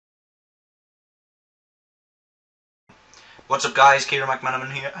What's up guys, Kieran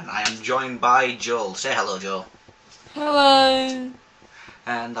McManaman here, and I am joined by Joel. Say hello, Joel. Hello.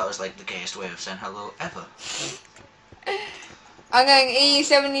 And that was like the gayest way of saying hello ever. I'm going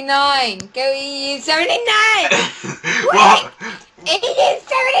EU79. Go EU79. What?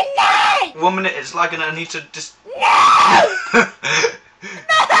 EU79. 1 minute it's lagging and I need to just... No! No!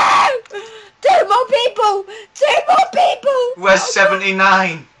 Two more people! Two more people! Where's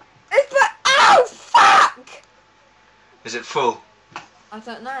 79? Oh, fuck! Is it full? I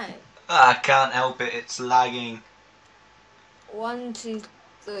don't know. I can't help it, it's lagging. 1, 2,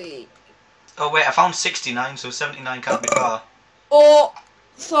 3. Oh wait, I found 69, so 79 can't be far. Oh,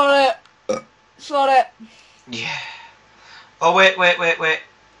 sorry. Sorry. Yeah. Oh wait.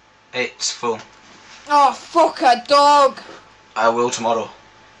 It's full. Oh, fuck a dog. I will tomorrow.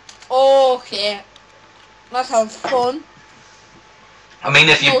 Okay. That sounds fun. I mean,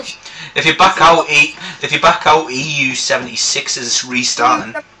 if you back out EU76 is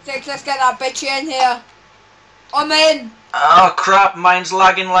restarting. Let's get that bitch in here. I'm in. Oh crap, mine's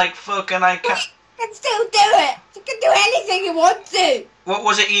lagging like fuck and I can't... You can still do it. You can do anything you want to. What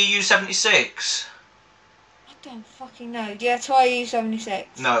was it, EU76? I don't fucking know. Yeah, try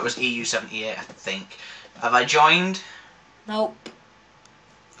EU76. No, it was EU78, I think. Have I joined? Nope.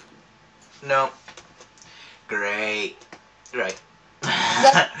 No. Great. Right.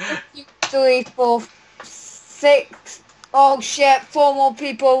 2, 3, 4, 6. Oh shit, 4 more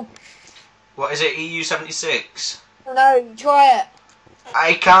people. What is it, EU76? No, try it.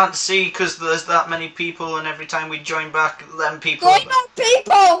 I can't see because there's that many people and every time we join back, them people... 3 more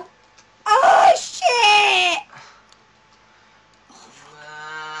people. Oh shit.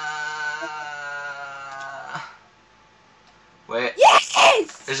 Wait.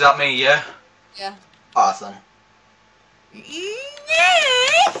 Yes! Is that me, yeah? Yeah. Awesome.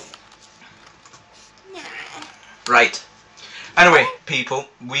 Yes! Right. Anyway, people,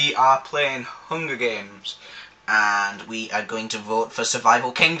 we are playing Hunger Games. And we are going to vote for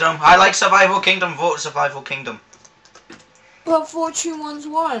Survival Kingdom. I like Survival Kingdom. Vote Survival Kingdom. But Fortune one's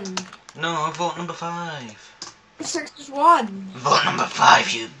 1. No, vote number 5. 6 is 1. Vote number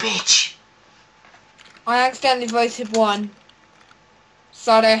 5, you bitch. I accidentally voted 1.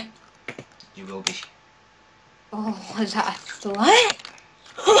 Sorry. You will be. Oh, was that what?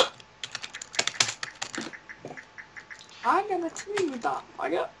 I never told you that. I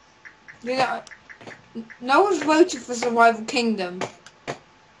got. Yeah. No one's voted for Survival Kingdom.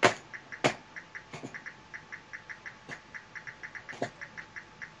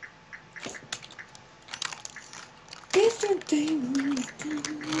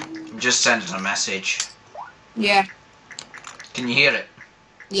 I'm just sending a message. Yeah. Can you hear it?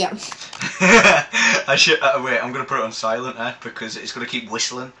 Yeah. I should wait. I'm gonna put it on silent, because it's gonna keep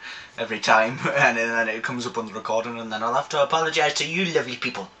whistling every time, and then it comes up on the recording, and then I'll have to apologise to you, lovely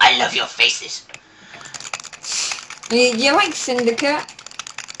people. I love your faces. You like Syndicate?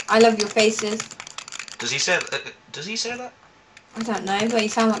 I love your faces. Does he say? Does he say that? I don't know, but you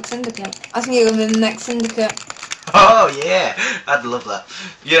sound like Syndicate. I think you're in the next Syndicate. Oh yeah, I'd love that.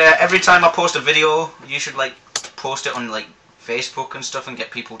 Yeah, every time I post a video, you should like post it on like Facebook and stuff and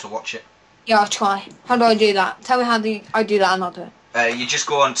get people to watch it. Yeah, I'll try. How do I do that? Tell me how I do that and I'll do it. You just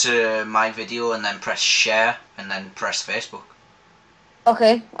go onto my video and then press share and then press Facebook.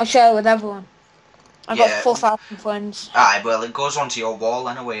 Okay, I'll share it with everyone. I've got Yeah. 4,000 friends. Aye, well it goes onto your wall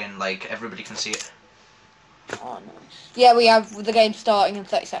anyway and like everybody can see it. Oh, nice. Yeah, we have the game starting in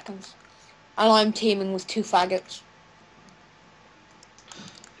 30 seconds. And I'm teaming with 2 faggots.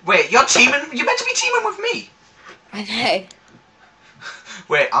 Wait, you're teaming? You're meant to be teaming with me? I know.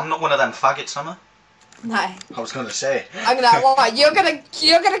 Wait, I'm not one of them faggots, am I? No. I was gonna say. I'm gonna what? You're gonna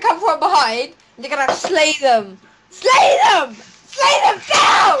come from behind and you're gonna slay them. Slay them! Slay them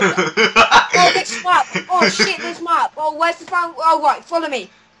down! Oh, this map. Oh shit, this map. Oh, where's the fountain? Oh right, follow me.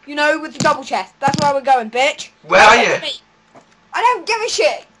 You know, with the double chest. That's where we're going, bitch. Where are you? I don't give a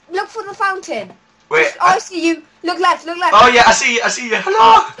shit. Look for the fountain. Wait. I see you. Look left. Look left. Oh yeah, I see you. I see you.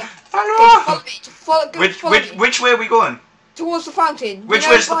 Hello. Yeah. Hello. Okay, just follow me. Follow me. Which way are we going? Towards the fountain. Which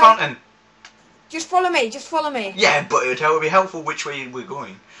way's the fountain? Just follow me. Just follow me. Yeah, but it would be helpful which way we're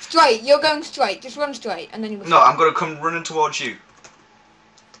going. Straight. You're going straight. Just run straight, and then you. No, I'm gonna come running towards you.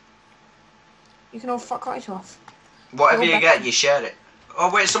 You can all fuck right off. Whatever you get, you share it. Oh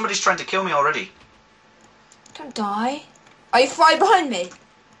wait, somebody's trying to kill me already. Don't die. Are you right behind me?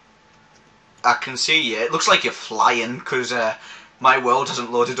 I can see you. It looks like you're flying because my world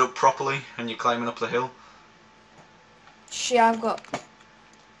hasn't loaded up properly, and you're climbing up the hill. Shit, I've got.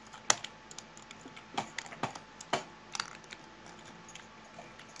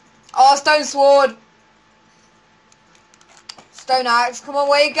 Oh, stone sword. Stone Axe, come on,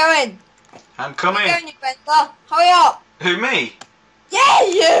 where are you going? I'm Where coming. you going, you bender? Hurry up! Who, me? Yeah,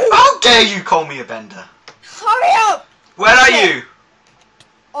 you! How dare you call me a bender? Hurry up! Where are Shit. you?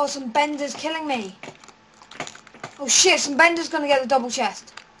 Oh, some bender's killing me. Oh shit, some bender's gonna get the double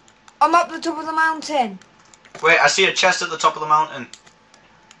chest. I'm up the top of the mountain. Wait, I see a chest at the top of the mountain.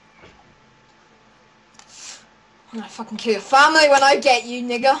 I'm gonna fucking kill your family when I get you,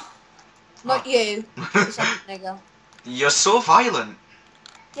 nigga. Not Oh. you. This other nigga. You're so violent.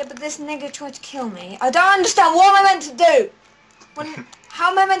 Yeah, but this nigga tried to kill me. I don't understand what am I meant to do.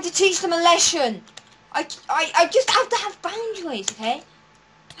 How am I meant to teach them a lesson? I just have to have boundaries, okay?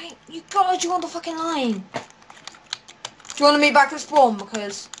 Like, you gotta draw the fucking line. Do you want to meet back at spawn?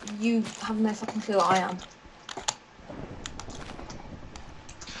 Because you have no fucking clue what I am.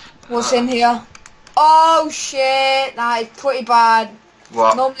 What's in here? Oh shit, that is pretty bad.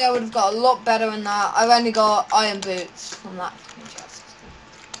 What? Normally I would have got a lot better than that. I've only got iron boots from that fucking chest.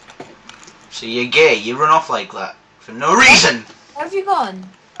 So you're gay, you run off like that. For no reason! Where have you gone?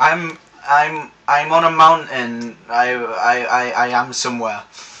 I'm on a mountain. I am somewhere.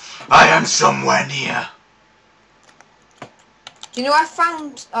 I am somewhere near. Do you know I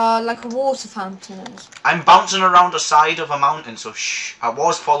found like a water fountain? I'm bouncing around the side of a mountain, so shh. I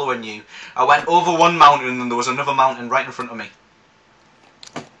was following you. I went over one mountain and there was another mountain right in front of me.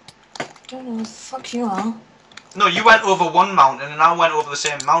 I don't know who the fuck you are. No, you went over one mountain and I went over the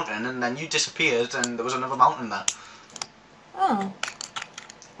same mountain and then you disappeared and there was another mountain there. Oh.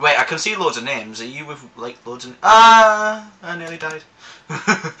 Wait, I can see loads of names. Are you with like loads of... Ah! I nearly died.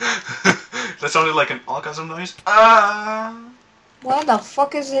 That sounded like an orgasm noise. Ah! Where the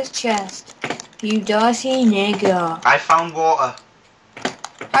fuck is this chest? You dirty nigga. I found water.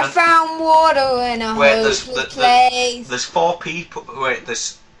 I found water in a Wait, hopeless place. there's 4 people. Wait,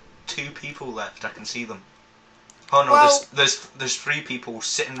 there's 2 people left. I can see them. Oh no, Well, there's 3 people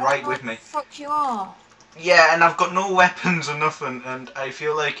sitting right with me. Where the fuck you are? Yeah, and I've got no weapons or nothing, and I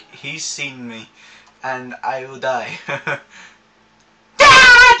feel like he's seen me, and I will die.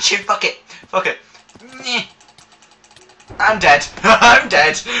 Ah! Shoot! Fuck it! Fuck it! Nyeh. I'm dead. I'm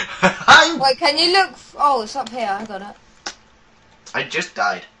dead. Wait, can you look? Oh, it's up here. I got it. I just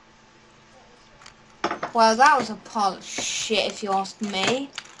died. Well, that was a pile of shit, if you ask me.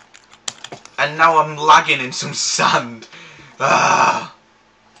 And now I'm lagging in some sand. Ah.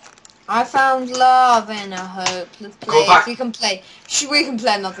 I found love in a hopeless Go place. back. We can play. We can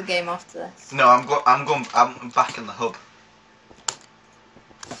play another game after this. No, I'm back in the hub.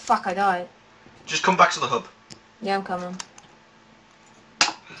 Fuck, I died. Just come back to the hub. Yeah, I'm coming.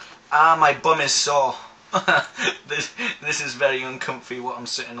 Ah, my bum is sore. This is very uncomfy what I'm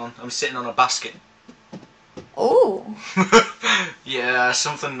sitting on. I'm sitting on a basket. Oh. Yeah,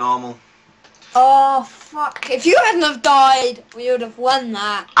 something normal. Oh, fuck. If you hadn't have died, we would have won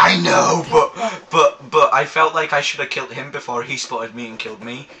that. I know, but I felt like I should have killed him before he spotted me and killed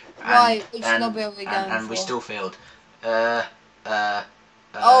me. And, Right, which lobby are we going and we for? still failed. Oh,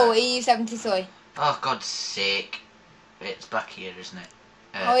 EU73. Oh, God's sake. It's back here, isn't it?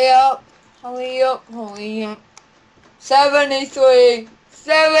 Hurry up. Hurry up. Hurry up. 73.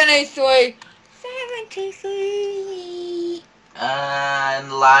 73. 73. I'm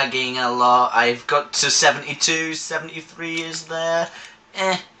lagging a lot. I've got to 72, 73 is there.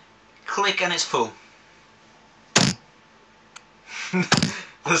 Click and it's full.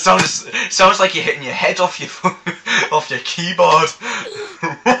 That sounds like you're hitting your head off your off your keyboard.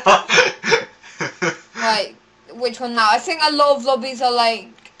 Right, which one now? I think a lot of lobbies are like,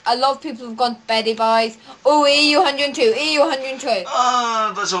 a lot of people have gone to Betty Buys. Oh, EU102, EU102.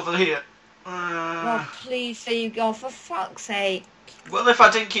 Ah, that's over here. Oh, please, there you go, for fuck's sake. Well, if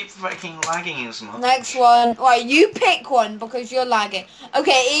I didn't keep fucking lagging as much. Next one. Right, you pick one because you're lagging.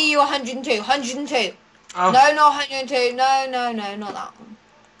 Okay, EU102, 102. Oh. No, not 102. No, not that one.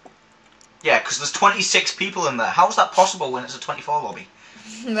 Yeah, because there's 26 people in there. How's that possible when it's a 24 lobby?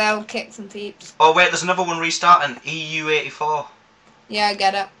 They'll kick some peeps. Oh wait, there's another one restarting. EU84. Yeah, I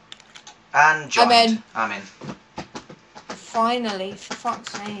get it. And joined. I'm in. I'm in. Finally, for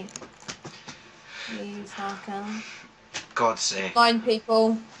fuck's sake. You fucker. God's sake. 9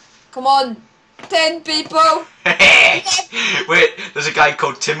 people. Come on. 10 people. Wait, there's a guy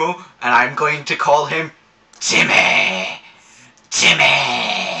called Timo, and I'm going to call him Timmy.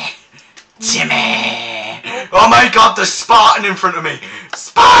 Timmy. Timmy. Oh my God, there's Spartan in front of me.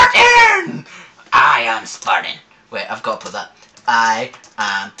 Spartan. I am Spartan. Wait, I've got to put that. I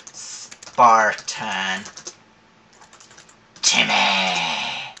am Spartan. Timmy.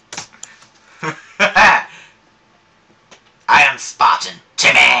 I am Spartan.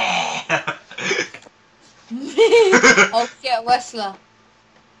 Timmy. Oh shit, Whistler.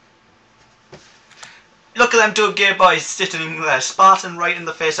 Look at them two gay boys sitting there, Spartan right in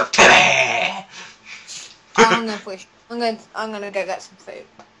the face of Timmy. I'm gonna push. I'm gonna go get some food.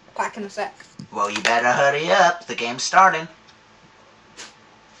 Back in a sec. Well, you better hurry up. The game's starting.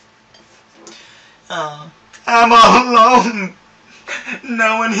 Oh, I'm all alone.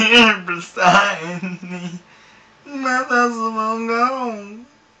 No one here beside me. Mother's long gone.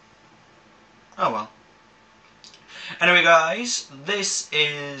 Oh well. Anyway, guys, this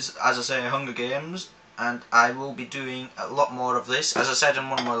is, as I say, Hunger Games, and I will be doing a lot more of this. As I said in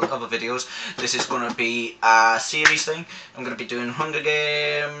one of my other videos, this is going to be a series thing. I'm going to be doing Hunger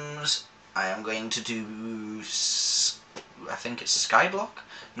Games. I am going to do, I think it's Skyblock?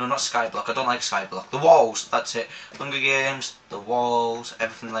 No, not Skyblock. I don't like Skyblock. The Walls, that's it. Hunger Games, The Walls,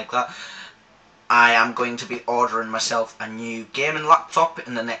 everything like that. I am going to be ordering myself a new gaming laptop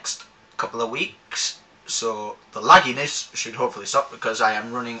in the next couple of weeks. So the lagginess should hopefully stop because I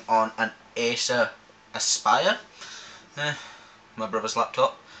am running on an Acer Aspire, my brother's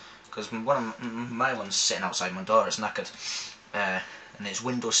laptop, because my one's sitting outside my door. It's knackered, and it's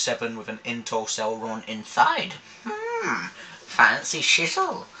Windows 7 with an Intel Celeron inside. Fancy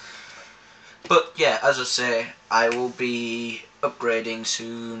shizzle. But yeah, as I say, I will be upgrading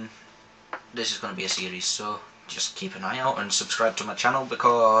soon. This is going to be a series, so just keep an eye out and subscribe to my channel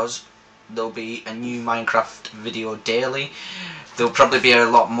because there'll be a new Minecraft video daily. There'll probably be a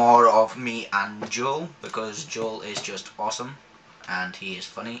lot more of me and Joel because Joel is just awesome and he is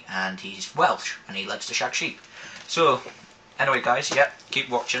funny and he's Welsh and he likes to shag sheep. So anyway, guys, yeah, keep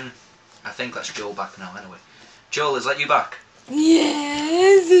watching. I think that's Joel back now. Anyway, Joel, is that you back?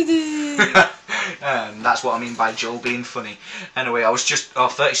 Yes, it is. And that's what I mean by Joel being funny. Anyway, I was just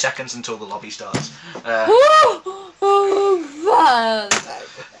 30 seconds until the lobby starts.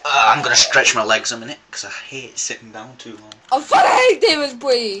 I'm gonna stretch my legs a minute because I hate sitting down too long. I fucking hate Demon's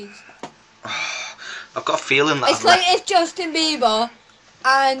Breeze. I've got a feeling that It's like if Justin Bieber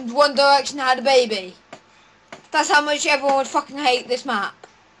and One Direction had a baby. That's how much everyone would fucking hate this map.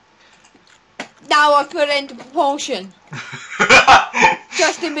 Now I've put it into proportion.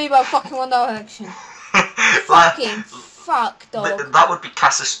 Justin Bieber fucking One Direction. Fucking fuck, dog. That would be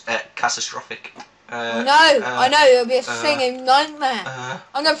catastrophic. I know, it'll be a singing nightmare.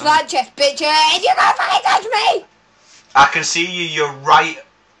 I'm going for that chest, bitch. You're gonna fucking touch me! I can see you, you're right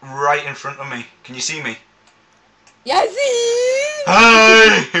in front of me. Can you see me? Yes!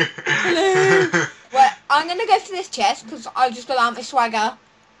 Hi! Hello! Well, I'm gonna go for this chest, because I've just got out my swagger.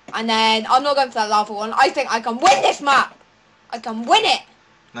 And then, I'm not going for that lava one. I think I can win this map! I can win it!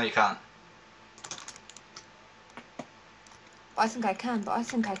 No, you can't. I think I can, but I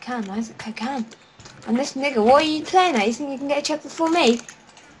think I can. And this nigga, what are you playing at? You think you can get a check before me?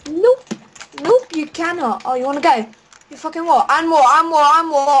 Nope. Nope, you cannot. Oh, you wanna go? You fucking what? And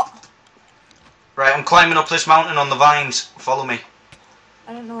what? Right, I'm climbing up this mountain on the vines. Follow me.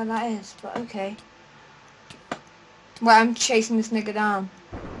 I don't know where that is, but okay. Well, I'm chasing this nigga down.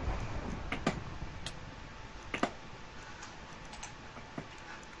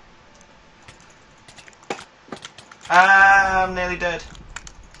 I'm nearly dead.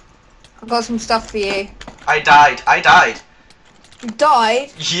 I've got some stuff for you. I died. You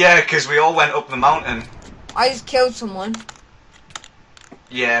died? Yeah, because we all went up the mountain. I just killed someone.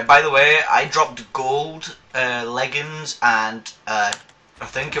 Yeah, by the way, I dropped gold leggings and I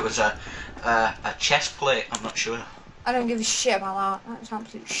think it was a chest plate. I'm not sure. I don't give a shit about that. That's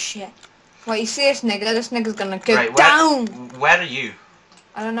absolute shit. Wait, you see this nigga? This nigga's gonna go right, down. Where are you?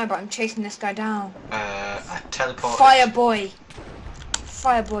 I don't know, but I'm chasing this guy down. I teleported. Fire boy.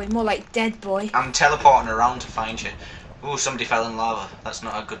 Fire boy, more like dead boy. I'm teleporting around to find you. Ooh, somebody fell in lava. That's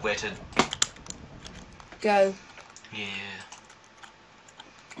not a good way to... Go. Yeah.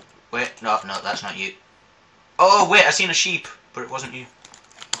 Wait, no, that's not you. Oh, wait, I seen a sheep, but it wasn't you.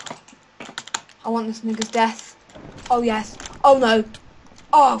 I want this nigga's death. Oh, yes. Oh, no.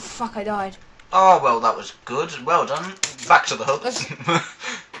 Oh, fuck, I died. Oh, well, that was good. Well done. Back to the hub.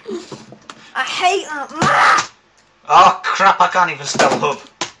 I hate that. Oh, crap, I can't even spell hub.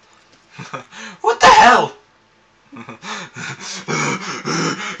 What the hell?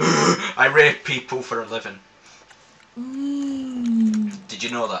 I rape people for a living. Did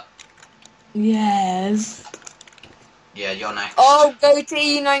you know that? Yes. Yeah, you're next. Oh, go to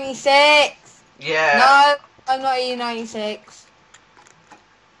E96. Yeah. No, I'm not E96.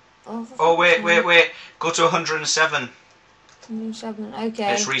 Oh, wait. Go to 107. 107,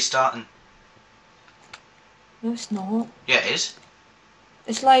 okay. It's restarting. No, it's not. Yeah, it is.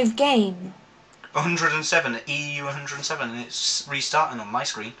 It's live game. 107, EU 107, and it's restarting on my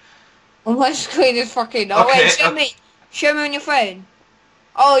screen. On my screen is fucking... Oh, Okay, wait, show me. Show me on your phone.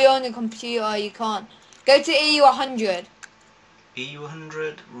 Oh, you're on your computer. You can't. Go to EU 100. EU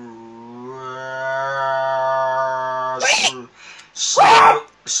 100.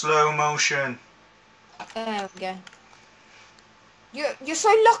 Slow motion. There we go. You're so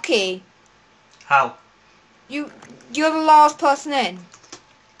lucky. How? You're the last person in.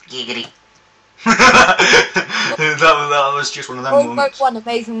 Giggity. that was just one of them Oh, moments. one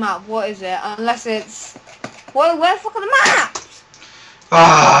amazing map. What is it? Unless it's... Where the fuck are the maps?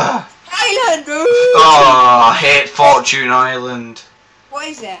 Ah. Island! Oh, I hate Fortune Island. What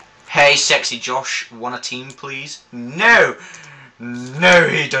is it? Hey, sexy Josh, want a team, please? No! No,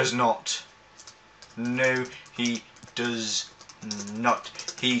 he does not. No, he does not.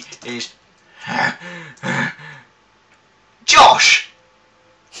 He is... Josh!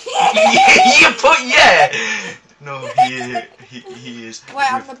 You put yeah! No, he is...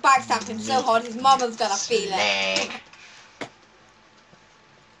 Wait, I'm gonna backstab him so hard his mama's gonna feel it. Leg.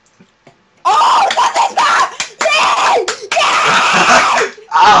 Oh, not this map! Yes! Yes!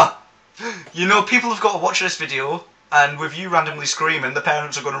 Ah! You know, people have got to watch this video, and with you randomly screaming, the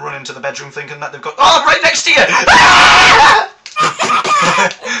parents are going to run into the bedroom thinking that they've got... Oh, right next to you!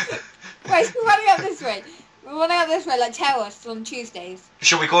 Wait, we're running up this way. We're running up this way like terrorists on Tuesdays.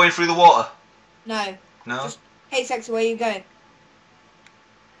 Shall we go in through the water? No. No? Just, hey, sexy, where are you going?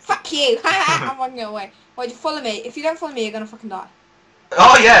 Fuck you! I'm running away. Wait, you follow me. If you don't follow me, you're gonna fucking die.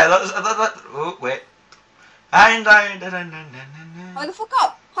 Oh, yeah, oh, wait. Hurry the fuck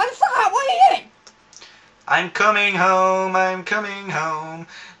up! Hurry the fuck up! What are you doing? I'm coming home,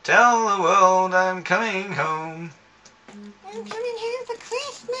 tell the world I'm coming home. I'm coming home for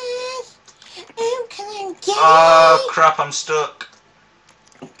Christmas. I'm coming down. Oh, crap, I'm stuck.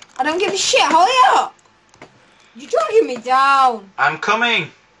 I don't give a shit. Hurry up! You're dragging me down. I'm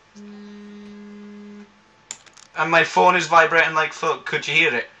coming. And my phone is vibrating like fuck. Could you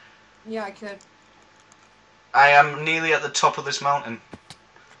hear it? Yeah, I could. I am nearly at the top of this mountain.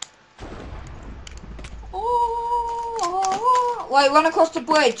 Oh, wait, run across the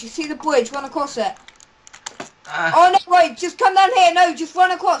bridge. You see the bridge? Run across it. Uh, Oh, no, wait. Just come down here. No, just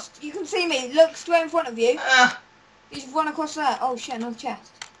run across. You can see me. Look straight in front of you. You just run across there. Oh, shit, another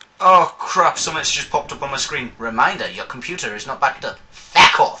chest. oh crap, something's just popped up on my screen. Reminder, your computer is not backed up.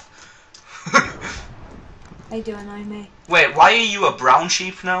 Back off. They do annoy me. Wait, why are you a brown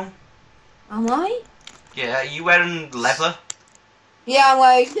sheep now? Am I? Yeah, are you wearing leather? Yeah, I'm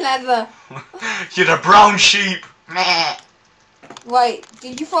wearing leather. You're a brown sheep. Meh. Wait,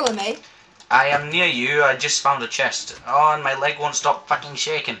 did you follow me? I am near you, I just found a chest. Oh, and my leg won't stop fucking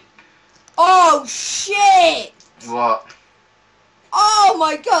shaking. Oh, shit! What? Oh,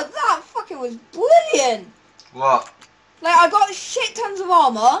 my God, that fucking was brilliant. What? Like, I got shit tons of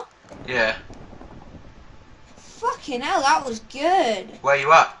armor. Yeah. Fucking hell, that was good. Where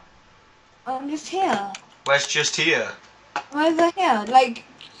you at? I'm just here. Where's just here? I'm over here. Like,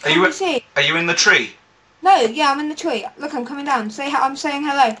 Are can you see? Are you in the tree? No, yeah, I'm in the tree. Look, I'm coming down. I'm saying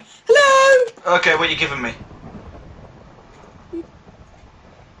hello. Hello! Okay, what are you giving me?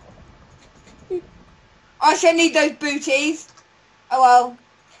 I should need those booties. Oh well.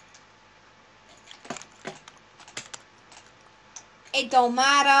 It don't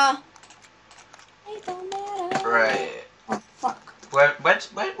matter. It don't matter. Right. Oh fuck. Where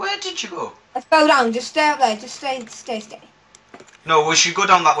did you go? Let's go down. Just stay up there. Just stay. No, we should go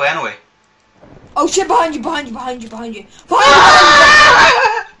down that way anyway. Oh shit! Behind you! Behind you! Behind you! Behind you! Behind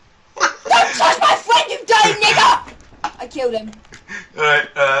you! Don't touch my friend, you dirty nigger! I killed him.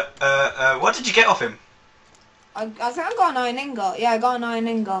 Alright. What did you get off him? I think I got an iron ingot. Yeah, I got an iron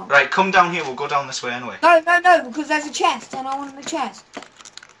ingot. Right, come down here. We'll go down this way anyway. No, because there's a chest and I want the chest.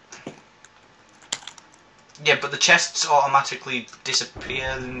 Yeah, but the chests automatically disappear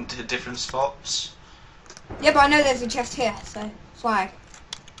into different spots. Yeah, but I know there's a chest here, so swag.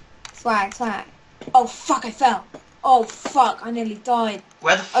 Oh fuck, I fell. Oh fuck, I nearly died.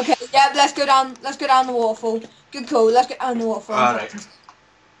 Where the Okay, yeah, let's go down the waterfall. Good call, let's get down the waterfall. Alright.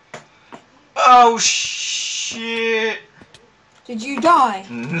 Oh shit. Did you die?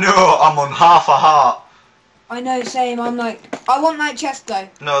 No, I'm on half a heart. I know, same, I'm like, I want that chest though.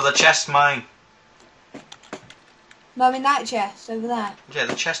 No, the chest's mine. No, I'm in that chest, over there. Yeah,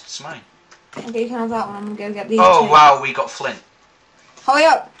 the chest's mine. Okay, you can have that one, I'm gonna go get these Oh two. wow, we got flint. Hurry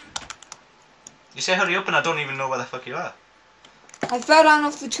up! You say hurry up and I don't even know where the fuck you are. I fell down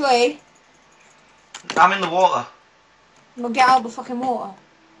off the tree. I'm in the water. I'm gonna get out of the fucking water.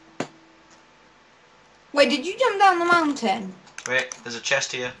 Wait, did you jump down the mountain? Wait, there's a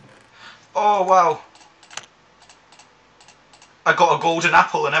chest here. Oh wow. I got a golden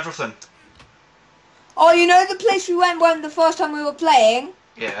apple and everything. Oh, you know the place we went when the first time we were playing?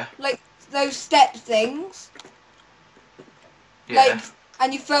 Yeah. Like, those step things? Yeah. Like,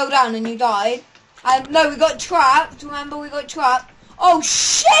 and you fell down and you died. And no, we got trapped. Remember, we got trapped. Oh,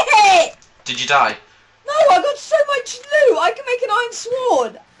 shit! Did you die? No, I got so much loot. I can make an iron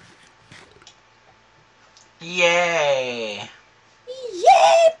sword. Yay!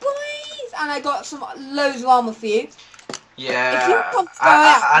 Yeah, boys! And I got some loads of armor for you. Yeah. If you come to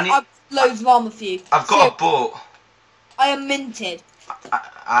I need. I've got loads of armor for you. I've got a boat. I am minted.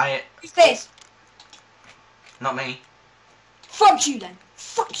 I. Who's this? Not me. Fuck you then.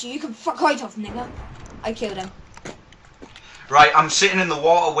 Fuck you. You can fuck right off, nigga. I killed him. Right, I'm sitting in the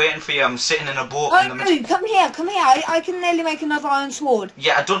water waiting for you. I'm sitting in a boat in the middle. No, come here, come here. I can nearly make another iron sword.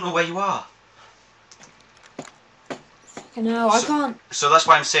 Yeah, I don't know where you are. No, I can't. So that's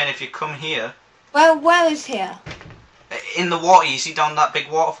why I'm saying if you come here. Well, where is here? In the water, you see down that big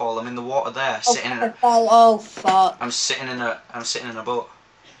waterfall. I'm in the water there, sitting in a. Oh, fuck. I'm sitting in a boat.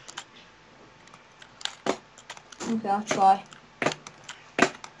 Okay, I'll try.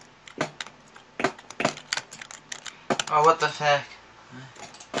 Oh, what the heck?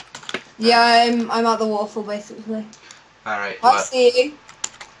 Yeah, I'm at the waterfall basically. Alright. I see you.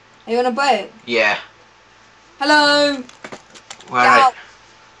 Are you on a boat? Yeah. Hello. Where? Get out.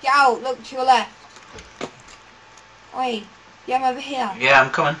 Get out. Look to your left. Wait. Yeah, I'm over here. Yeah,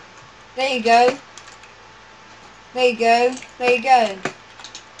 I'm coming. There you go. There you go. There you go.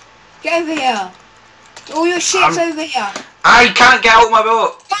 Get over here. All your shit's over here. I can't get out of my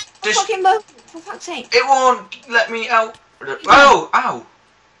boat. Get fucking boat. For fuck's sake. It won't let me out. Oh, ow.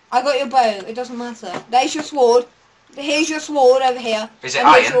 I got your bow. It doesn't matter. There's your sword. Here's your sword over here. Is it and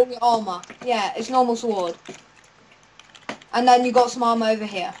iron? Here's all your armor. Yeah, it's normal sword. And then you got some armor over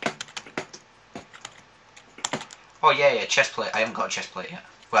here. Oh yeah, chest plate. I haven't got a chest plate yet.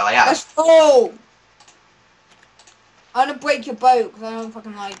 Well, I have. Let's go. I'm gonna break your boat because I don't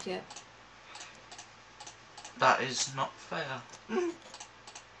fucking like it. That is not fair.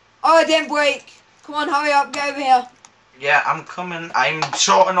 Oh, it didn't break. Come on, hurry up. Get over here. Yeah, I'm coming. I'm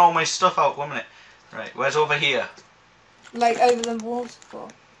sorting all my stuff out. 1 minute. Right, where's over here? Like over the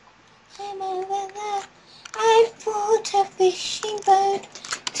waterfall. I'm over there. I brought a fishing boat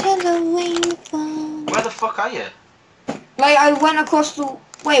to the rainbow. Where the fuck are you? Like I went across the.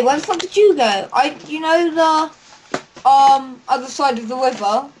 Wait, where the fuck did you go? You know the other side of the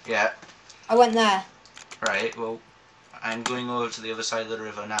river. Yeah. I went there. Right. Well, I'm going over to the other side of the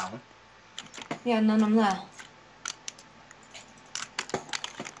river now. Yeah, and then I'm there.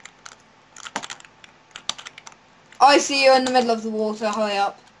 I see you in the middle of the water. Hurry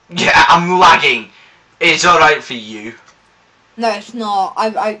up. Yeah, I'm lagging. It's alright for you. No, it's not.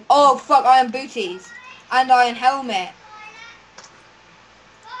 Oh fuck! Iron booties and iron helmet.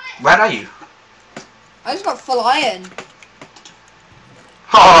 Where are you? I just got full iron.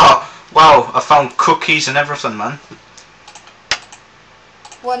 Oh, wow, I found cookies and everything, man.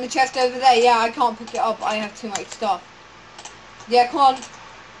 What, in the chest over there? Yeah, I can't pick it up. I have too much stuff. Yeah, come on.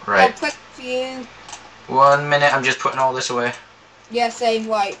 Right. I'll press for you. 1 minute, I'm just putting all this away. Yeah, same.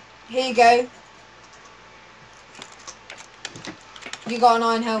 Right. Here you go. You got an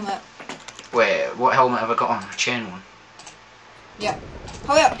iron helmet. Wait, what helmet have I got on? A chain one. Yeah.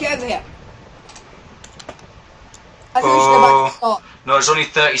 Hurry up, get over here. I think we should go back to the start. No, it's only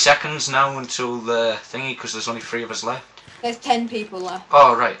 30 seconds now until the thingy, because there's only 3 of us left. There's 10 people left.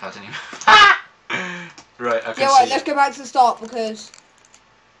 Oh, right, I didn't even... Right, I can Yeah, see right, it. let's go back to the start, because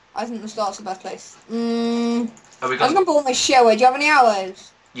I think the start's the best place. Are we I was going? going to put all my shit away. Do you have any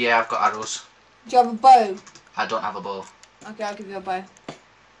arrows? Yeah, I've got arrows. Do you have a bow? I don't have a bow. Okay, I'll give you a bow.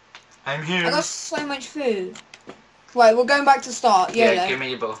 I'm here. I got so much food. Right, we're going back to the start. YOLO. Yeah, give me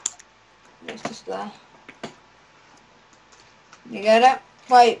your bow. It's just there. You get it?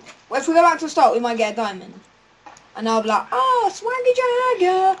 Right, well, if we go back to the start, we might get a diamond. And I'll be like, oh, Swaggy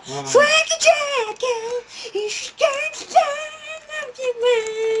Jagger, Swaggy Jagger, you should get stand of your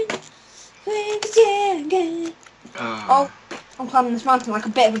man, Swaggy Jagger. Oh, I'm climbing this mountain like a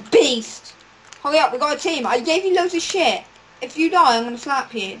bit of a beast. Hurry up, we got a team. I gave you loads of shit. If you die, I'm going to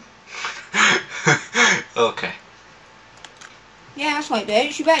slap you. Okay. Yeah, that's right,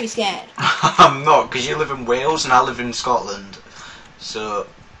 bitch. You better be scared. I'm not, because you live in Wales and I live in Scotland. So...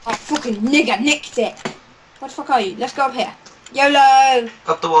 Oh, fucking nigger nicked it. What the fuck are you? Let's go up here. YOLO!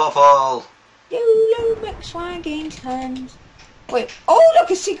 Up the waterfall! YOLO McSwagging times. Wait, oh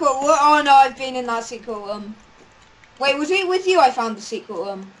look, a secret room. Oh no, I've been in that secret room. Wait, was it with you I found the secret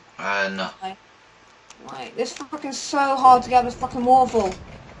room? No. Right, this fucking so hard to get this fucking waterfall.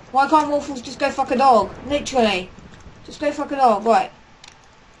 Why can't waterfalls just go fuck a dog? Literally. Just go fuck a dog, right.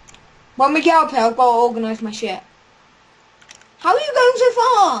 When we get up here, I've got to organise my shit. How are you going so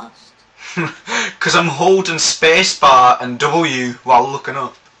fast? Because I'm holding spacebar and W while looking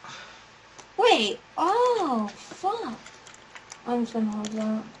up. Wait. Oh, fuck. I'm just gonna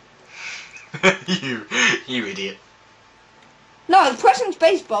hold that. you idiot. No, it's pressing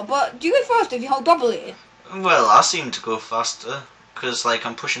spacebar, but do you go faster if you hold W? Well, I seem to go faster. Because, like,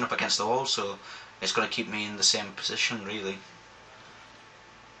 I'm pushing up against the wall, so it's going to keep me in the same position, really.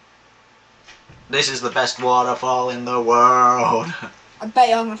 This is the best waterfall in the world. I bet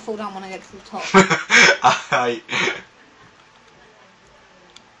you I'm gonna fall down when I get to the top. I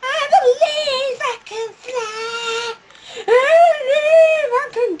believe I can fly. I believe I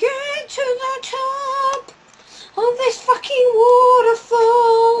can get to the top of this fucking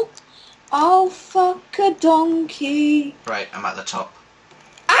waterfall. Oh, fuck a donkey. Right, I'm at the top.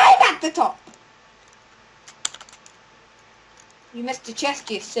 I'm at the top. You missed the chest,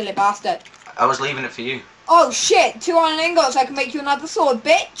 you silly bastard. I was leaving it for you. Oh shit, 2 iron ingots, I can make you another sword,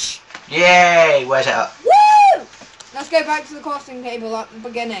 bitch. Yay! Where's it at? Woo! Let's go back to the crafting table at the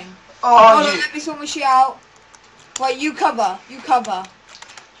beginning. Oh, Look, let me sort my shit out. Wait, you cover.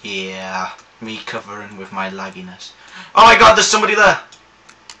 Yeah, me covering with my lagginess. Oh my god, there's somebody there!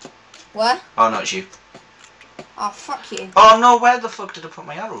 Where? Oh, no, it's you. Oh, fuck you. Oh no, where the fuck did I put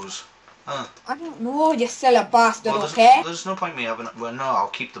my arrows? I don't know, you silly bastard, Well, okay? there's no point in me having... Well, no, I'll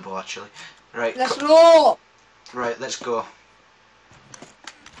keep the bow, actually. Right, Let's roll. right, let's go.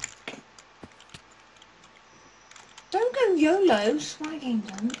 Don't go YOLO, swagging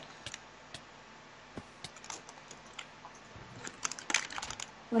them.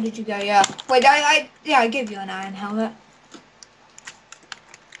 Where did you go? Yeah. Wait, I gave you an iron helmet.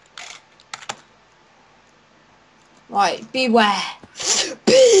 Right, beware.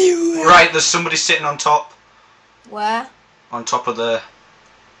 Beware. Right, there's somebody sitting on top. Where? On top of the...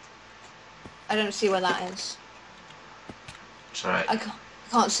 I don't see where that is. It's alright. I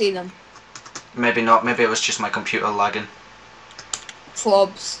can't see them. Maybe not, maybe it was just my computer lagging.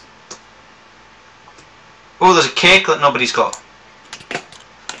 Probs. Oh, there's a cake that nobody's got.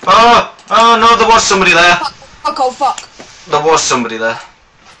 Oh! Oh no, there was somebody there. Fuck, oh fuck. There was somebody there.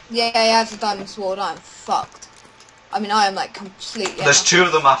 Yeah, he has a diamond sword, I'm fucked. I mean, I am like completely... There's 2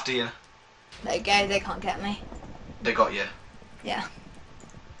 of them after you. There you go, they can't get me. They got you. Yeah.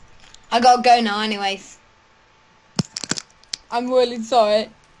 I gotta go now anyways. I'm really sorry.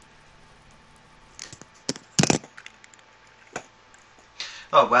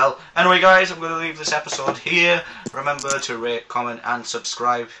 Oh well. Anyway guys, I'm going to leave this episode here. Remember to rate, comment and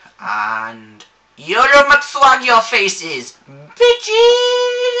subscribe. And... You're a McSwag your faces,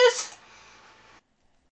 bitches!